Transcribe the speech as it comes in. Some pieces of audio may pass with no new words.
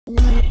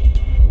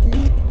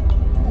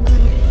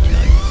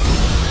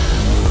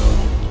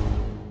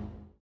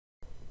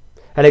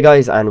Hello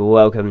guys, and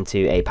welcome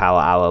to a power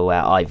hour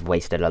where I've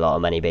wasted a lot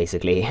of money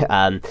basically.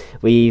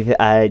 We've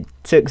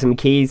took some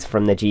keys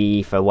from the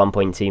GE for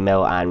 1.2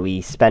 mil, and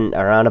we spent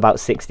around about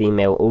 16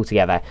 mil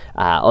altogether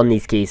on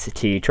these keys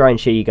to try and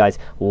show you guys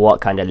what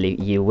kind of loot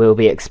you will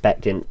be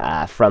expecting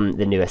from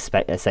the new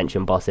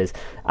Ascension bosses.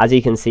 As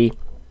you can see,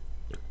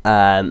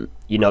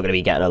 you're not going to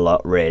be getting a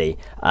lot really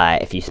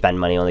if you spend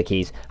money on the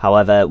keys.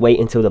 However, wait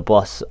until the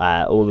boss,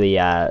 all the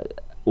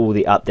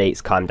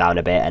updates calm down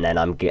a bit, and then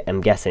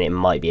I'm guessing it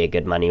might be a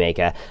good money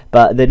maker.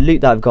 But the loot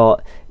that I've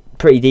got,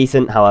 pretty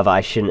decent. However, I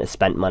shouldn't have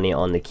spent money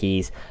on the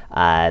keys.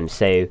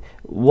 So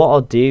what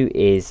I'll do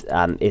is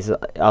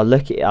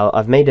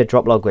I've made a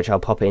drop log which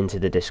I'll pop it into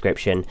the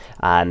description.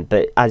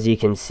 But as you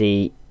can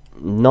see,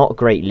 not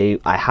great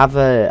loot. I have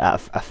a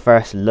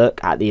first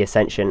look at the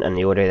Ascension and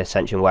the Order of the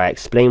Ascension where I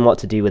explain what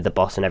to do with the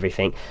boss and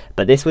everything,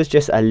 but this was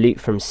just a loot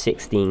from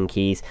 16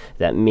 keys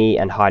that me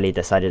and Harley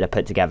decided to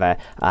put together.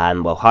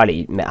 Well,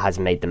 Harley has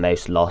made the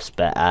most loss,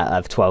 but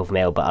of 12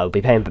 mil, but I'll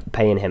be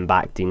paying him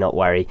back, do not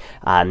worry.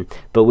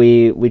 But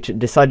we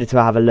decided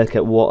to have a look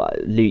at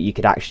what loot you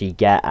could actually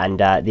get, and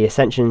the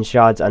Ascension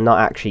shards are not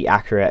actually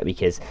accurate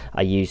because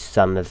I used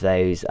some of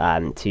those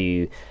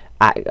to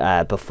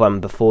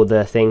before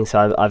the thing,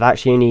 so I've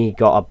actually only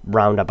got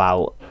around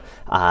about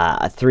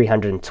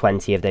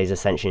 320 of those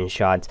Ascension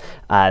shards.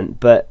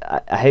 But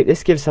I hope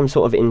this gives some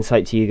sort of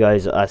insight to you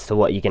guys as to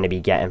what you're going to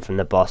be getting from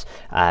the boss,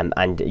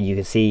 and you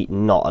can see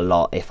not a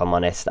lot, if I'm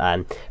honest.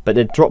 But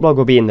the drop log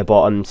will be in the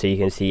bottom, so you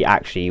can see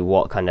actually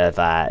what kind of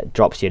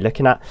drops you're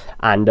looking at,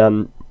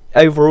 and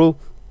overall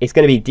it's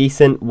going to be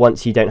decent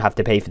once you don't have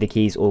to pay for the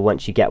keys, or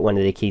once you get one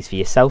of the keys for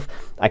yourself.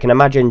 I can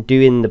imagine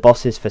doing the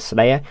bosses for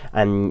Slayer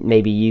and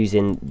maybe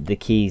using the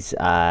keys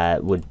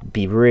would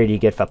be really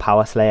good for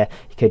Power Slayer.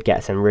 You could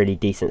get some really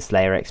decent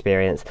Slayer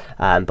experience,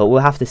 but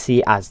we'll have to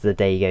see as the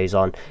day goes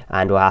on,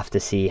 and we'll have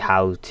to see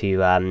how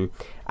to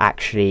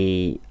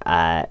actually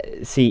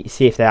see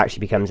if there actually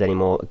becomes any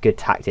more good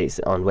tactics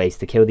on ways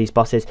to kill these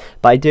bosses.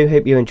 But I do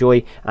hope you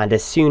enjoy, and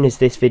as soon as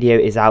this video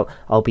is out,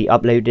 I'll be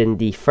uploading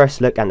the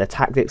first look and the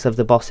tactics of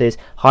the bosses.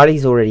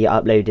 Harley's already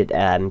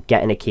uploaded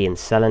getting a key and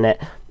selling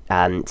it.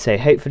 So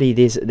hopefully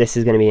this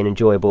is going to be an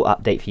enjoyable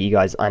update for you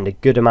guys, and a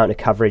good amount of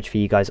coverage for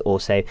you guys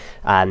also.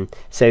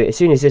 So as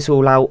soon as this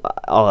all out,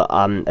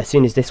 as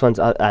soon as this one's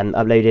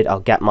uploaded, I'll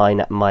get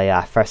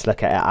my first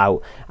look at it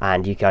out,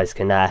 and you guys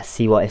can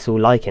see what it's all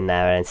like in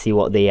there and see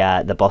what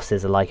the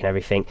bosses are like and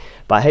everything.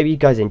 But I hope you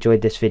guys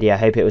enjoyed this video. I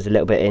hope it was a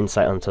little bit of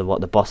insight onto what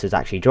the bosses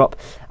actually drop,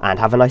 and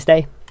have a nice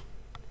day.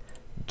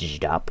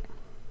 Up.